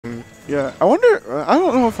Yeah, I wonder. I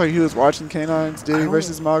don't know if he was watching K9's Diddy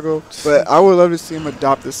versus Mago, but I would love to see him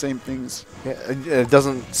adopt the same things. Yeah, it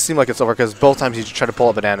doesn't seem like it's over because both times he tried to pull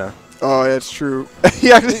a banana. Oh, that's true. he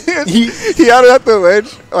had it at the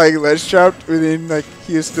ledge trapped, but then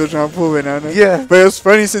he was still trying to pull banana. Yeah. But it was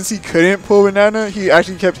funny since he couldn't pull banana, he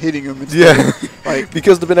actually kept hitting him. Yeah.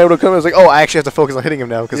 Because the banana would come, I was like, oh, I actually have to focus on hitting him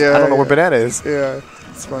now because I don't know where banana is. Yeah,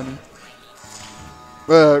 it's funny.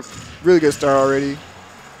 But really good start already.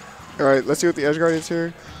 All right, let's see what the edge guard is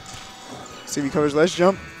here. See if he covers ledge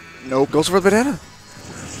jump. Nope. Goes for the banana.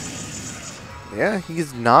 Yeah,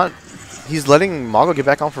 he's not. He's letting Mago get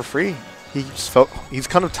back on for free. He's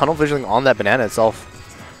kind of tunnel visioning on that banana itself.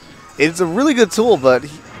 It's a really good tool, but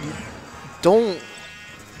don't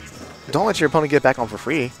let your opponent get back on for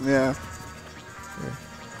free. Yeah.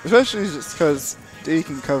 Especially just because Diddy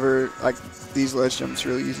can cover these ledge jumps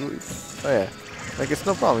really easily. Oh yeah, it's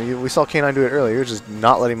no problem. We saw K9 do it earlier. You're just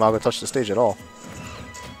not letting Mago touch the stage at all.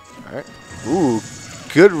 All right. Ooh.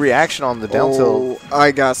 Good reaction on the down tilt. Oh,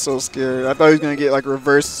 I got so scared. I thought he was going to get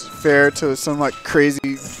reverse fair to some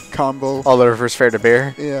crazy combo. Oh, the reverse fair to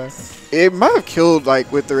bear? Yeah. It might have killed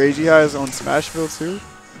with the rage he has on Smashville too.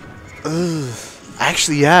 Ugh.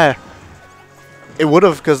 Actually, yeah. It would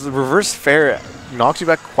have because the reverse fair knocks you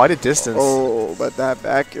back quite a distance. Oh, but that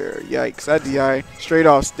back air. Yikes. That DI straight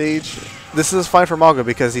off stage. This is fine for Mago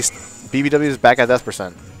because BBW is back at death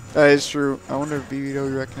 %. That is true. I wonder if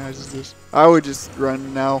BBW recognizes this. I would just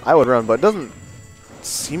run now. I would run, but it doesn't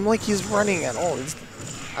seem like he's running at all.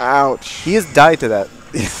 Ouch. He has died to that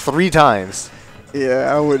 3 times.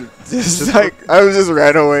 Yeah, I would just I would just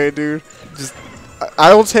ran away, dude.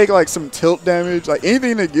 I will take some tilt damage,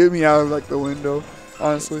 anything to get me out of the window,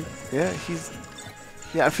 honestly. Yeah,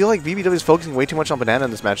 I feel like BBW is focusing way too much on banana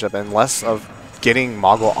in this matchup and less of getting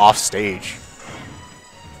Mago off stage.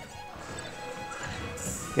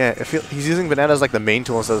 Yeah, he's using banana as the main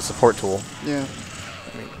tool instead of the support tool. Yeah.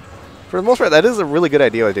 I mean, for the most part, that is a really good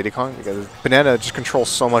idea with Diddy Kong because banana just controls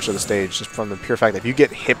so much of the stage just from the pure fact that if you get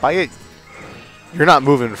hit by it, you're not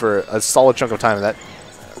moving for a solid chunk of time. And that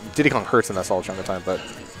Diddy Kong hurts in that solid chunk of time, but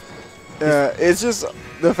yeah, it's just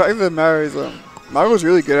the fact of the matter is Mago's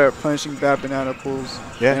really good at punishing bad banana pulls.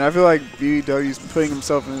 Yeah. And I feel like BBW's putting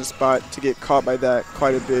himself in a spot to get caught by that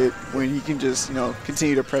quite a bit when he can just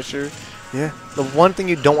continue to pressure. Yeah. The one thing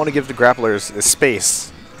you don't want to give to grapplers is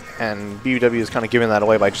space. And BBW is kind of giving that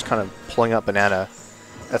away by just kind of pulling up banana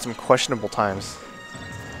at some questionable times.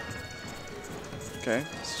 Okay.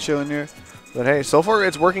 It's chilling here. But hey, so far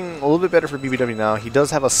it's working a little bit better for BBW now. He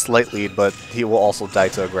does have a slight lead, but he will also die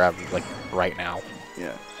to a grab right now.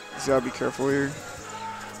 Yeah. So gotta be careful here.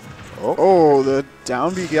 Oh, the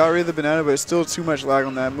down B got rid of the banana, but it's still too much lag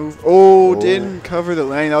on that move. Oh, didn't cover the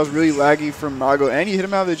landing. That was really laggy from Mago, and he hit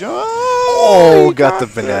him out of the jump. Oh, got the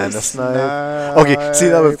banana snipe. Okay, see,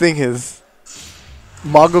 now the thing is,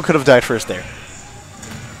 Mago could have died first there.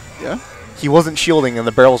 Yeah? He wasn't shielding, and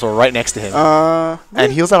the barrels were right next to him.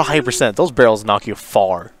 And he was at a high %. Those barrels knock you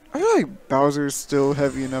far. I feel like Bowser's still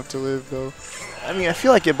heavy enough to live, though. I mean, I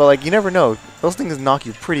feel like it, but you never know. Those things knock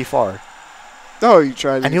you pretty far. Oh, you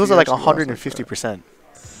tried. And he was at 150%.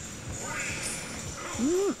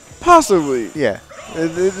 Possibly. Yeah.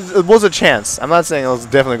 It was a chance. I'm not saying it was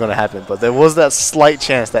definitely going to happen, but there was that slight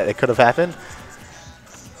chance that it could have happened.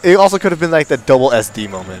 It also could have been the double SD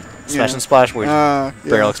moment. Smash and splash where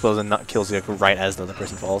barrel explodes and kills you right as the other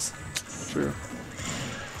person falls. True.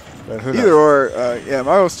 But who Either knows? or, yeah,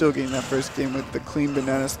 Mario's still getting that first game with the clean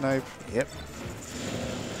banana snipe. Yep.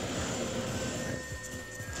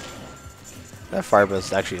 That fireball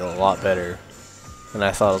is actually a lot better than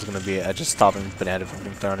I thought it was going to be at just stopping banana from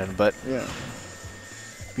being thrown in. But yeah,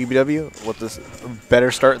 BBW with this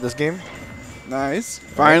better start this game. Nice.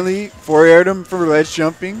 Finally, forward him for ledge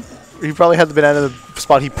jumping. He probably had the banana in the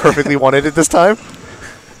spot he perfectly wanted it this time.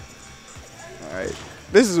 All right,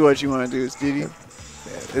 this is what you want to do, is Diddy.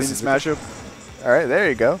 This is smash up. All right, there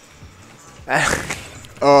you go.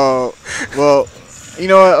 Oh, well, you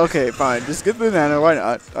know what? Okay, fine. Just get the banana. Why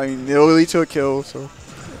not? I mean, it'll lead to a kill, so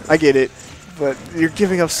I get it. But you're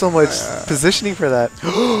giving up so much positioning for that.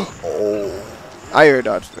 Oh, I air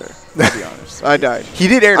dodged there. To be honest, I died. He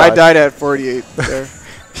did air dodge. I died at 48 there.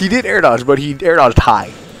 He did air dodge, but he air dodged high.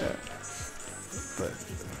 Yeah. But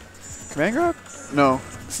command grab? No.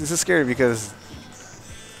 This is scary because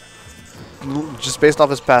just based off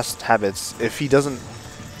his past habits, if he doesn't,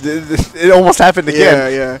 it almost happened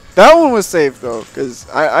again. Yeah, yeah. That one was safe though, because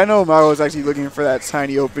I know Mario was actually looking for that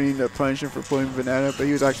tiny opening to punish him for pulling banana, but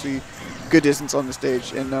he was actually good distance on the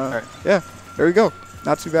stage, and yeah, there we go.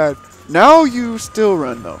 Not too bad. Now you still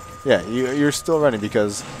run though. Yeah, you're still running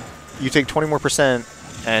because you take 20 more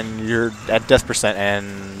 % and you're at death percent,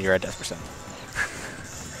 and you're at death percent.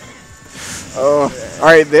 Oh, all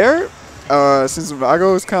right there. Since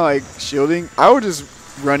Mago is kind of like shielding, I would just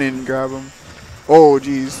run in and grab him. Oh,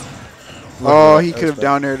 jeez. Oh, he could have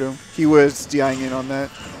down aired him. He was DIing in on that.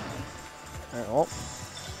 Right, well,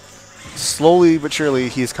 slowly but surely,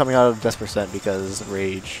 he's coming out of death percent because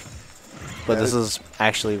rage. But this is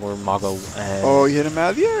actually where Mago. Oh, he hit him out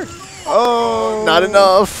of the air. Oh, not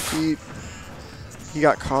enough. He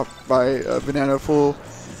got caught by a banana full.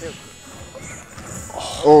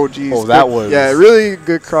 Oh, jeez. Oh, that was. Yeah, really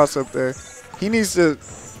good cross up there. He needs to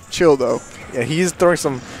chill, though. Yeah, he's throwing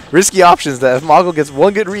some risky options that if Mago gets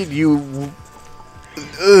one good read,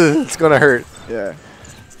 it's going to hurt. Yeah.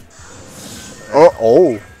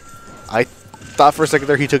 Oh. I thought for a second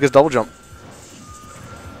there he took his double jump.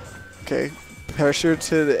 Okay. Pressure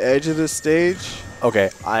to the edge of the stage. Okay,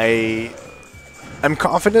 I'm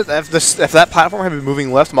confident that if that platform had been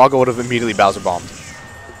moving left, Mago would have immediately Bowser bombed.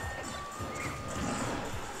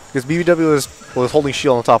 Because BBW was holding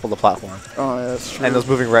shield on top of the platform. Oh, yeah, that's true. And it was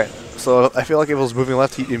moving right. So I feel like if it was moving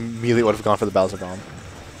left, he immediately would have gone for the Bowser bomb.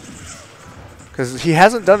 Because he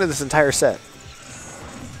hasn't done it this entire set.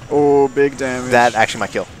 Oh, big damage. That actually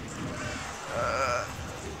might kill.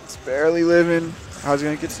 It's barely living. How's he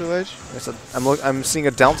going to get to the ledge? I'm seeing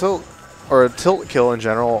a down tilt, or a tilt kill in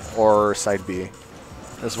general, or side B.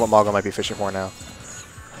 This is what Mago might be fishing for now.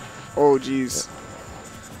 Oh, jeez.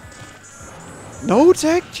 No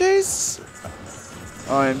tech chase?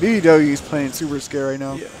 Oh, and BBW is playing super scare right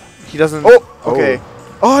now. Yeah. He doesn't... Oh, okay.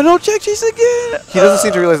 Oh, no tech chase again! He doesn't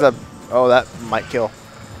seem to realize that... Oh, that might kill.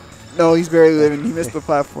 No, he's barely living. He missed the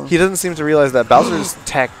platform. He doesn't seem to realize that Bowser's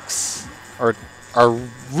techs are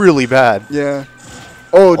really bad. Yeah.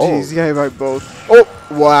 Oh, jeez. He got hit by both. Oh,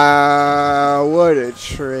 wow. What a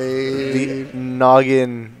trade. The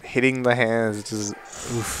noggin hitting the hands. Just,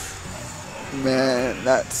 oof. Man,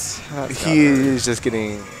 that's he is just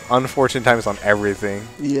getting unfortunate times on everything.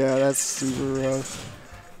 Yeah, that's super rough.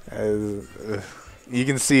 You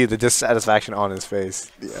can see the dissatisfaction on his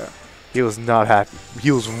face. Yeah. He was not happy.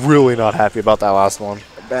 He was really not happy about that last one.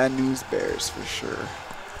 Bad news bears for sure.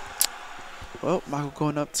 Well, Michael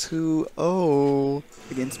going up 2-0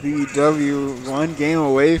 against BBW. One game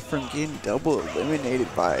away from getting double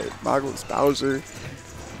eliminated by Mago's Bowser.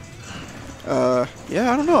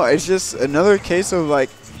 Yeah, I don't know. It's just another case of like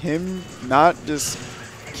him not just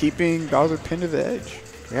keeping Bowser pinned to the edge.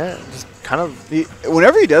 Yeah, just kind of.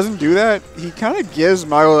 Whenever he doesn't do that, he kind of gives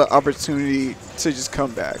Mago the opportunity to just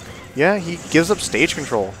come back. Yeah, he gives up stage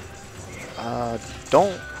control.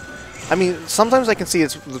 I mean, sometimes I can see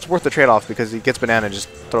it's worth the trade-off because he gets banana and just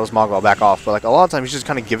throws Mago back off. But like a lot of times he's just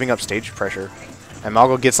kind of giving up stage pressure, and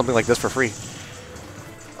Mago gets something like this for free.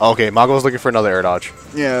 Okay, Mago was looking for another air dodge.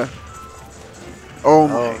 Yeah. Oh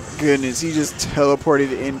my goodness, he just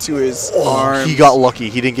teleported into his arms. He got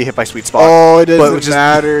lucky. He didn't get hit by Sweet Spot. Oh, it doesn't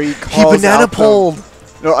matter. He banana pulled.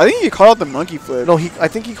 No, I think he called out the monkey flip. No, I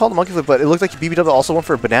think he called the monkey flip, but it looked like BBW also went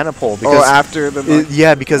for a banana pull. Because after the monkey.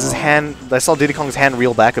 Yeah, because his hand, I saw Diddy Kong's hand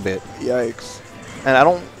reel back a bit. Yikes. And I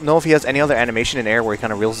don't know if he has any other animation in air where he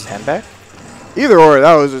kind of reels his hand back. Either or,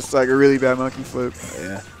 that was just like a really bad monkey flip.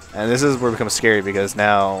 Yeah. And this is where it becomes scary because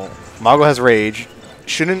now Mago has rage.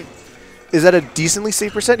 Is at a decently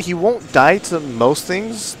safe percent. He won't die to most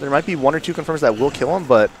things. There might be one or two confirms that will kill him,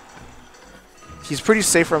 but he's pretty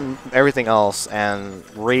safe from everything else. And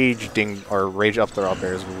rage up throw up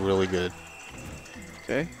air is really good.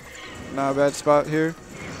 Okay, not a bad spot here.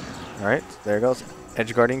 All right, there it goes.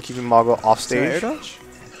 Edge guarding, keeping Mago off stage. Air dodge?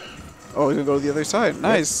 Oh, he's gonna go to the other side.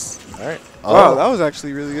 Nice. All right. Wow, that was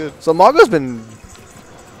actually really good. So Mago's been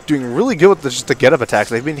doing really good with just the get-up attacks.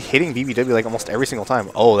 They've been hitting BBW like almost every single time.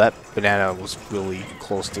 Oh, that banana was really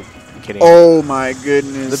close to getting. Oh my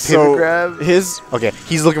goodness! The pivot grab. Okay,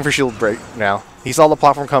 he's looking for shield break now. He saw the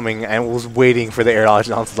platform coming and was waiting for the air dodge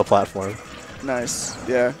onto the platform. Nice.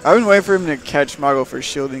 Yeah, I've been waiting for him to catch Mago for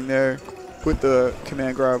shielding there with the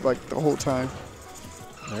command grab like the whole time.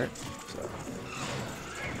 All right.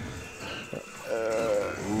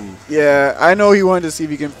 Yeah, I know he wanted to see if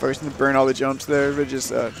he can first and burn all the jumps there, but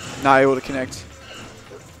just not able to connect.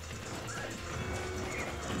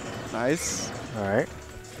 Nice. All right.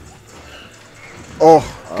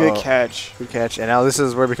 Oh, good catch. Good catch. And now this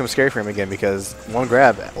is where it becomes scary for him again because one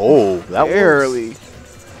grab. Oh, that barely.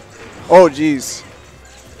 Oh, jeez.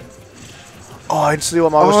 Oh, I didn't see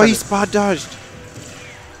what Mago was trying he spot dodged.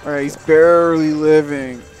 All right, he's barely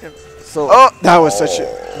living. So that was such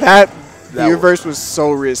a the reverse was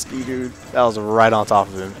so risky, dude. That was right on top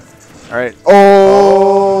of him. All right.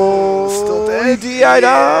 Oh, still dead. He DI'd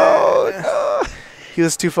out. He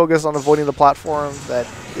was too focused on avoiding the platform that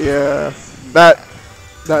Yeah,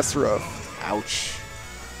 that's rough. Ouch.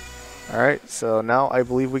 All right, so now I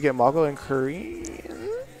believe we get Mago and Korean.